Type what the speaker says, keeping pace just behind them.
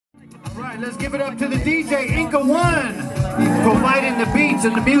right, let's give it up to the DJ, Inca One, providing the beats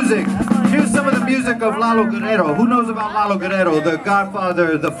and the music. Here's some of the music of Lalo Guerrero. Who knows about Lalo Guerrero, the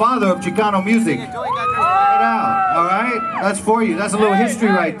godfather, the father of Chicano music? Check it out, all right? That's for you. That's a little history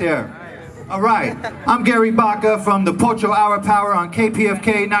right there. All right, I'm Gary Baca from the Pocho Hour Power on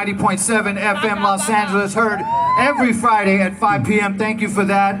KPFK 90.7 FM Los Angeles, heard every Friday at 5 p.m. Thank you for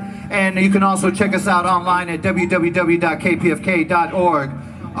that. And you can also check us out online at www.kpfk.org.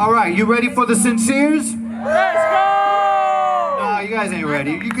 All right, you ready for the Sinseers? Let's go! No, you guys ain't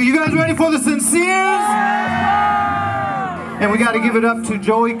ready. You guys ready for the Sinseers? And we got to give it up to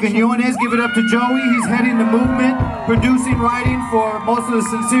Joey Quinones. Give it up to Joey. He's heading the movement, producing, writing for most of the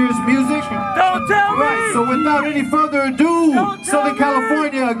Sinseers music. Don't tell me! Right, so without any further ado, Southern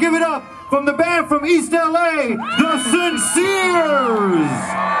California, give it up from the band from East LA, the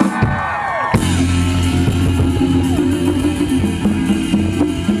Sinseers!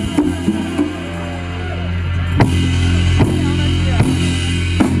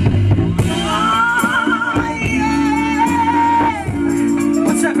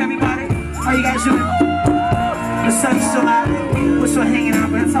 How you guys doing? The sun's still out. We're still hanging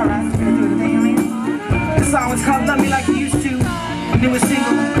out, but it's alright. We're gonna do the thing, I mean. This song was called Love Me Like You Used To. Newest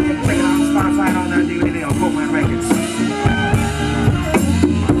single. Check it out on Spotify and all that. Do anything on Coleman Records.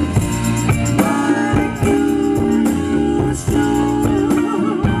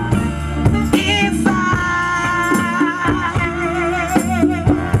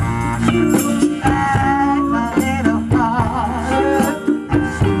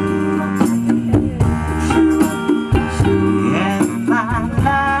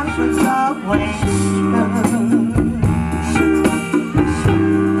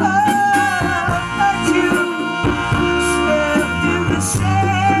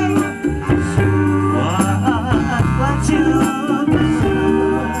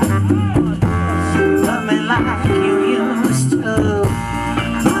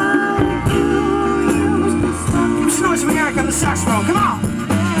 Saxophone, come on!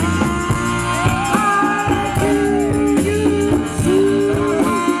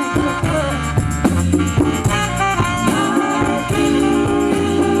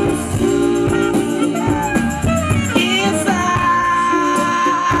 If I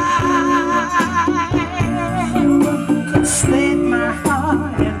could split my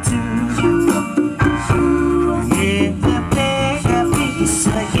heart in two, give the big a piece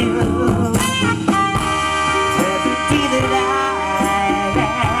of you.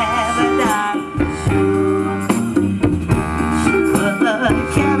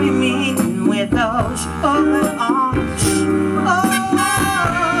 Open arms, oh,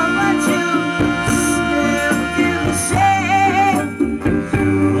 but you still feel the same.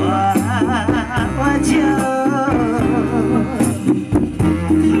 Would you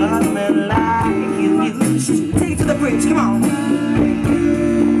love me like you used to? Take it to the bridge, come on.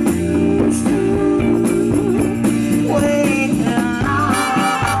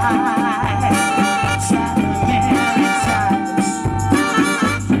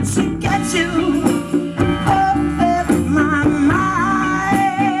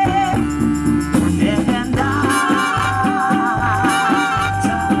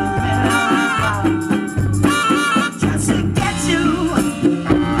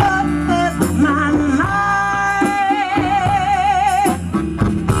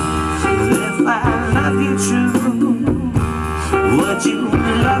 Would you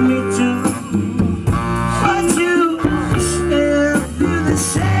love me too? Would you still do the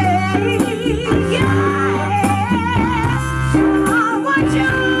same? Yeah.